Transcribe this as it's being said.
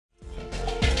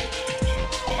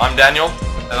I'm Daniel.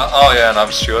 Oh yeah, and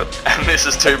I'm Stuart. And this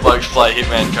is Two Blokes Play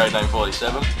Hitman Codename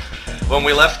 47. When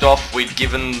we left off, we'd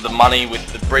given the money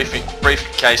with the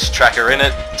briefcase tracker in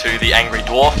it to the Angry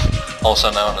Dwarf, Also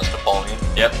known as Napoleon.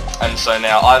 Yep. And so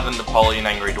now Ivan Napoleon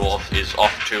Angry Dwarf is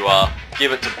off to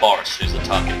give it to Boris, who's the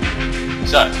target.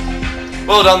 So,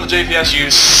 well done the GPS,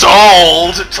 you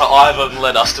sold to Ivan and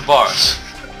led us to Boris.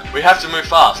 We have to move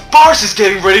fast. Boris is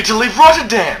getting ready to leave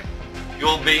Rotterdam!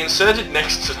 You'll be inserted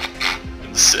next to...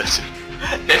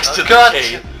 next to the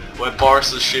key where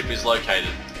Boris's ship is located.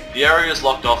 The area is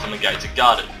locked off and the gates are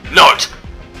guarded. Note!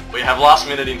 We have last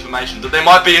minute information that there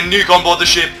might be a nuke on board the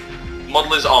ship.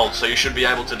 Model is old, so you should be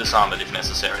able to disarm it if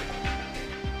necessary.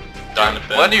 Don't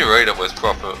burn. When you read it with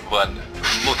proper, when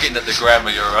looking at the grammar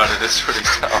you're on, it is pretty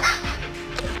tough.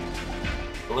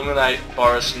 Eliminate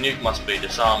Boris, nuke must be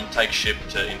disarmed, take ship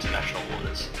to international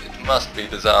waters. It must be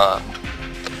disarmed.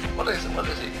 What is it? What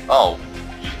is he? Oh.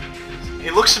 He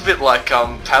looks a bit like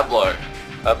Pablo.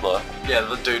 Pablo? Yeah,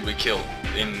 the dude we killed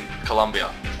in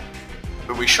Colombia.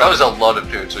 But we That shot was a lot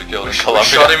of dudes we killed in we Colombia.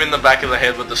 shot him in the back of the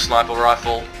head with the sniper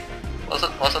rifle.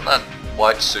 Wasn't that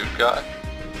white suit guy?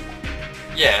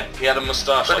 Yeah, he had a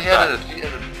moustache But like he had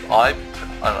that.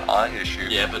 an eye issue.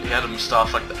 Yeah, but he had a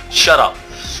moustache like that. Shut up!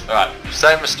 Alright,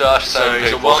 Same moustache, so same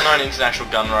he's a people. well-known international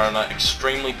gun runner,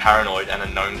 extremely paranoid, and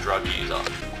a known drug user.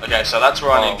 Okay, so that's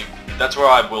where I need to... That's where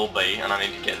I will be, and I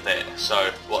need to get there.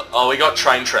 So, what? Oh, we got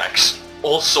train tracks.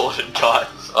 All sorted, guys.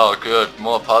 Oh good,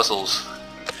 more puzzles.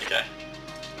 Okay.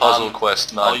 Puzzle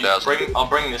Quest 9000. I'll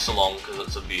bring this along, because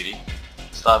it's a beauty.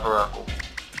 Sniper rifle.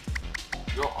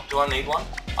 Do I need one?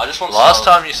 I just want Last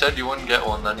some... time you said you wouldn't get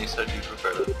one, then you said you'd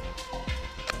regret it.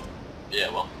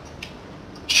 Yeah, well.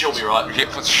 She'll be right.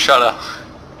 Yeah, shut up.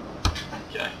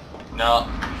 Okay. Now,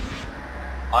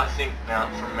 I think now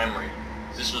from memory,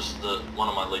 this was one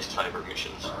of my least favourite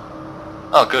missions.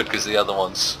 Oh good, because the other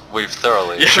ones we've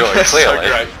thoroughly Yeah, enjoyed, that's clearly.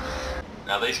 so great.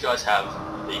 Now these guys have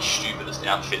the stupidest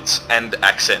outfits and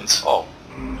accents. Oh.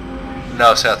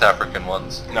 No South African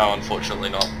ones. No, unfortunately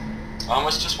not. I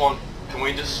almost just want... Can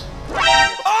we just... Can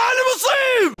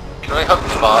we hope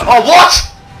the bar? Oh, what?!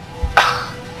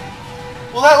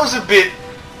 Well, that was a bit...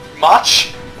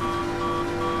 much.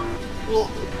 Well,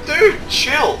 dude,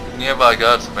 chill. Nearby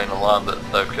guards have been alarmed that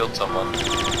they've killed someone.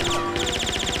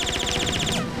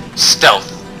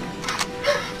 Stealth.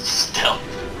 Stealth.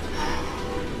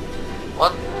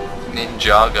 What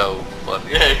Ninjago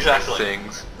bloody Yeah, exactly.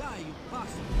 things?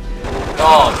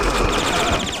 Oh.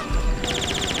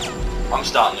 I'm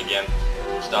starting again.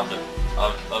 Stuff it.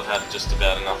 I've had just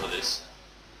about enough of this.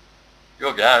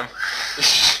 Your game.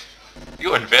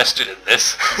 You invested in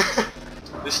this.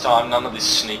 This time, none of this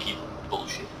sneaky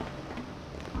bullshit.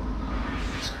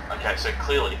 Okay, so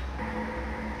clearly...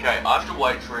 Okay, I have to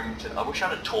wait for him to... I wish I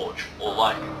had a torch, or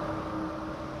like...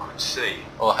 could see.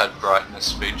 Or had brightness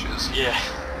speeches. Yeah.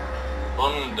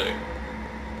 What I'm gonna do...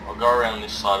 I'll go around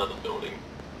this side of the building.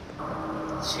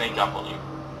 Sneak up on him.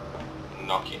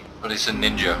 Knock him. But he's a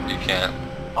ninja, you can't.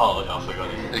 Oh, I forgot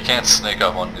it. You can't sneak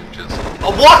up on ninjas.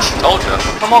 Oh, what?! Told ya.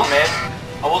 Come on, man!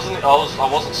 I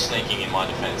wasn't sneaking in my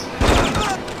defense.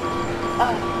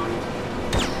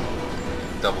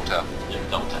 Double tap. Yeah,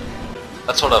 double tap.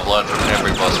 That's what I've learned from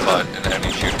every boss fight in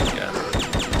any shooting game.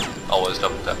 Always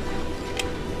double tap.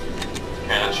 Okay,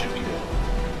 that should be good.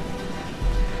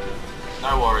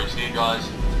 No worries here, guys.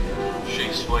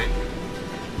 She's sweet.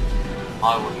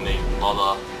 I wouldn't even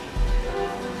bother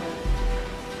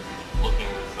looking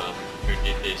for who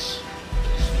did this.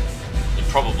 It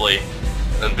probably...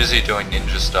 They're busy doing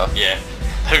ninja stuff. Yeah,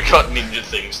 they've got ninja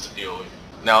things to deal with.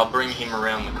 Now I'll bring him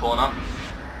around the corner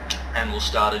and we'll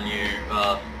start a new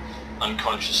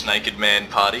unconscious naked man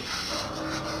party.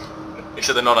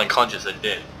 Except they're not unconscious, they're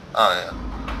dead. Oh yeah.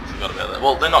 Forgot about that.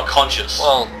 Well, they're not conscious.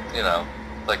 Well, you know,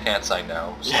 they can't say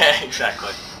no. So. Yeah,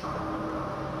 exactly.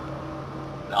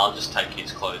 I'll just take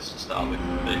his clothes to start with,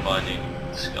 if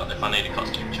I need a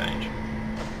costume change.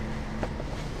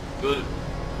 Good.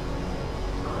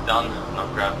 Done. And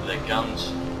I've grabbed their guns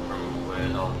from where...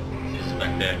 Oh, this is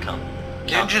back there, come.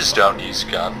 Ninjas don't use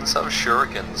guns, they have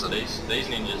shurikens and These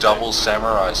ninjas... double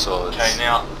samurai swords. Okay,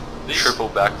 now... This triple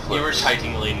backflips.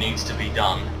 irritatingly needs to be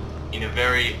done in a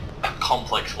very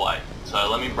complex way. So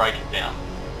let me break it down.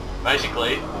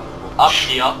 Basically, up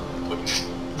here...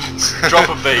 Drop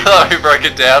a beat. Let me break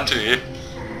it down to you.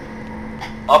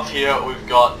 Up here we've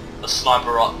got a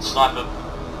sniper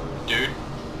dude,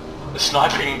 the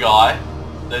sniping guy.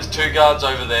 There's two guards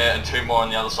over there and two more on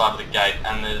the other side of the gate,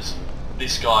 and there's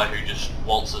this guy who just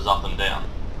waltzes up and down.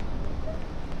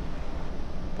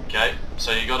 Okay,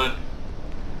 so you gotta...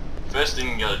 First thing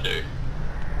you gotta do is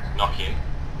knock him,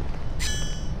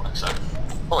 like so.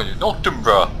 Oh, you knocked him,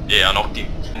 bro. Yeah, I knocked him.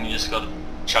 And you just gotta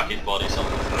chuck his body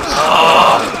somewhere.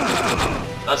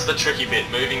 That's the tricky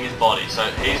bit, moving his body. So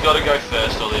he's gotta go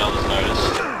first or the others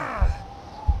notice.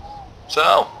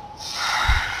 So.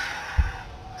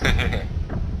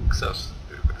 So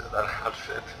stupid in that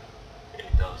outfit. Yeah,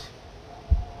 he does.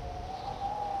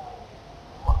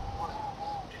 What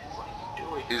are you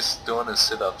doing? He's doing his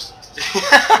sit-ups.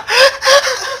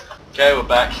 Okay, we're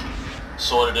back.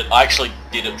 Sorted it. I actually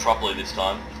did it properly this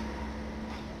time.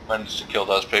 Managed to kill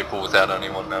those people without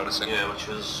anyone noticing. Yeah, which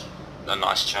was a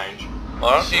nice change.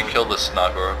 Why don't you kill the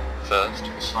sniper first?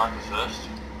 The sniper first.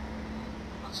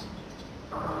 Let's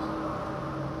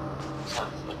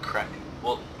have a crack.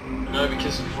 Well, no,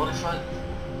 because what if I...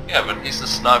 Yeah, but he's the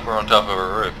sniper on top of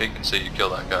a roof. He can see you kill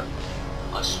that guy.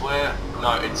 I swear...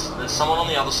 No, there's someone on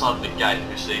the other side of the gate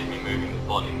who sees me moving the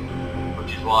body.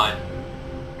 Which is why...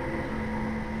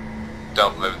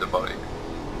 Don't move the body.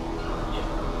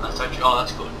 Yeah, that's actually... Oh,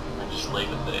 that's good. I just leave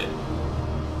it there.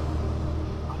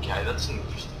 Okay, that's an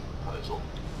interesting proposal.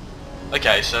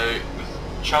 Okay, so with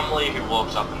Chumley who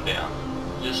walks up and down,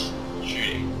 just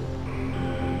shoot him.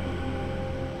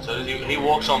 So he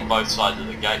walks on both sides of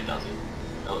the gate, does he?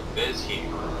 Oh, look, there's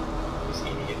him. There's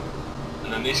him here.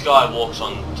 And then this guy walks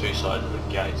on two sides of the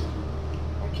gate.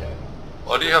 Okay.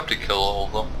 Why do you have to kill all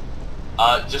of them?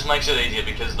 It just makes it easier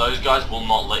because those guys will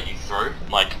not let you through.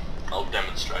 Like, I'll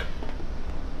demonstrate.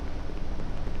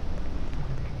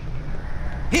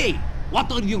 Hey,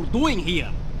 what are you doing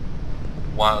here?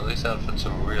 Wow, these outfits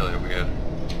are really weird.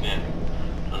 Yeah.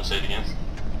 Want to see it again?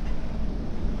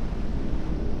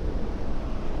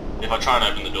 If I try and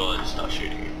open the door, they just start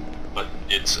shooting me. But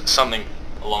it's something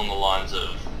along the lines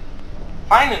of,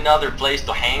 find another place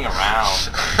to hang around.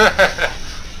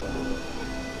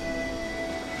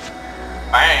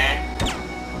 Bang!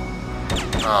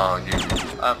 Oh, you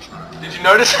absolutely... Did you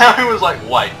notice how he was like,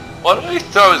 wait? Why did he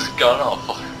throw his gun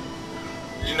off?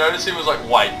 Did you notice he was like,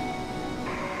 wait?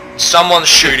 Someone's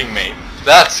shooting me.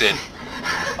 That's it.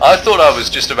 I thought I was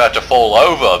just about to fall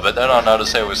over, but then I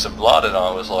noticed there was some blood and I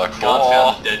was like, Guard oh.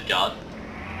 found a dead guard.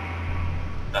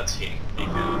 That's him. He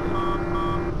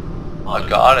found My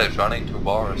guard is running to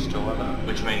Boris,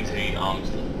 which means he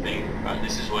arms the thing. Right,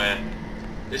 this is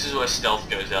where stealth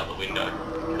goes out the window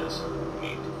because we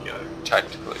need to go.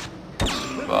 Tactically.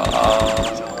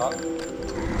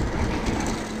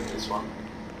 This one.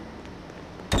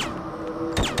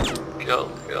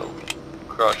 Kill,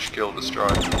 crush, kill, destroy.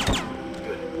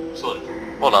 Good. Sorted.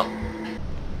 Well done.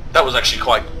 That was actually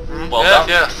quite well done.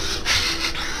 Yeah.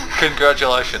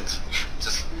 Congratulations.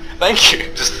 Just thank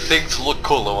you. Just things look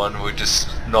cooler when we just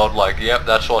nod like, yep,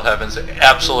 that's what happens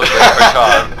absolutely every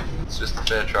time. It's just the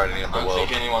fair trading in the I don't world.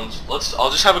 think anyone's... I'll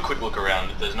just have a quick look around.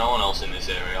 If there's no one else in this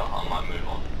area, I might move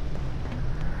on.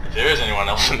 If there is anyone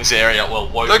else in this area, well,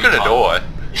 woe They're gonna die.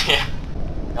 Yeah.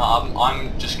 No,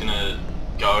 I'm just gonna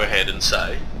go ahead and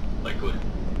say, like, good.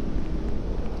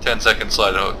 10 seconds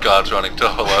later, guards running to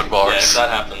hello Yeah, if Boris. that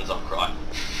happens, I'll cry.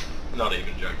 Not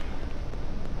even joking.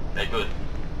 Okay, good.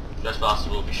 Trespasser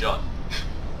will be shot.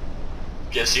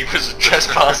 Guess he was a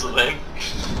trespasser then.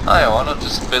 Hey, why not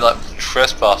just be like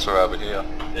trespasser over here?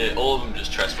 Yeah, all of them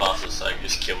just trespassers, so you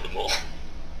just killed them all.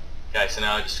 Okay, so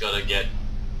now I just gotta get...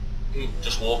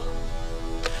 just walk.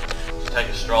 Just take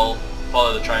a stroll,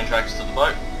 follow the train tracks to the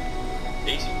boat.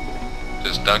 Easy.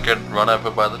 Just don't get run over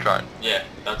by the train. Yeah,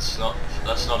 that's not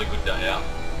a good day out.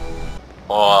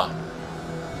 Or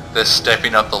they're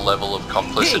stepping up the level of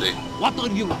complicity. Hey, what are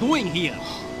you doing here?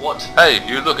 What? Hey,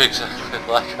 you look exactly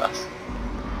like us.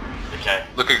 Okay.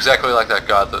 Look exactly like that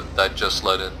guy that they just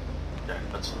let in. Okay,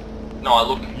 that's... No, I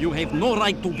look... You have no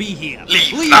right to be here.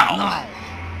 Leave now.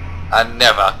 And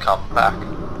never come back.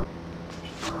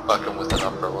 Fucking with an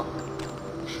umbrella.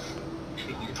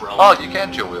 Oh, you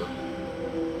can dual wield.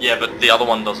 Yeah, but the other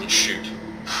one doesn't shoot.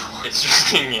 It's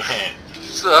just in your hand.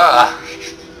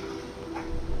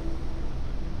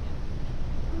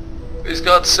 He's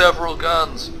got several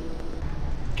guns.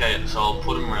 Okay, so I'll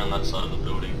put him around that side of the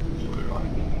building. Should be right.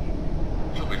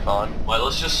 You'll be fine. Wait,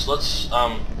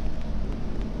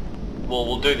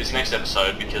 we'll do this next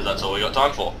episode because that's all we got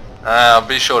time for.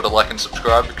 Be sure to like and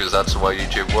subscribe because that's the way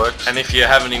YouTube works. And if you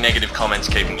have any negative comments,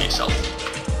 keep them to yourself.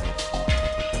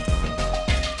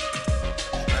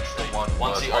 That's the one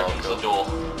Once he opens the door.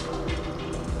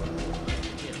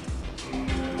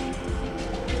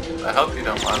 I hope you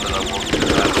don't mind that I walked through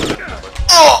that.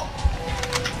 Oh!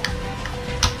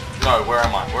 No, where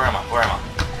am I?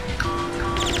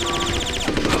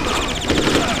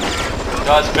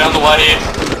 Guys, I found the way in.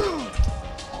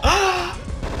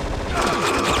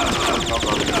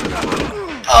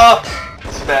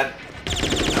 It's bad.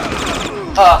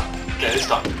 Okay, this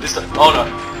time. Oh no.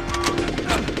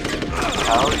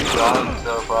 How are you going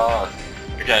so fast?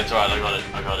 Okay, it's alright,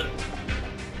 I got it.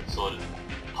 Sorted.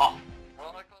 Ha!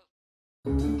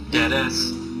 Deadass,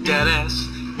 deadass,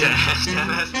 deadass,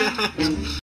 deadass, deadass.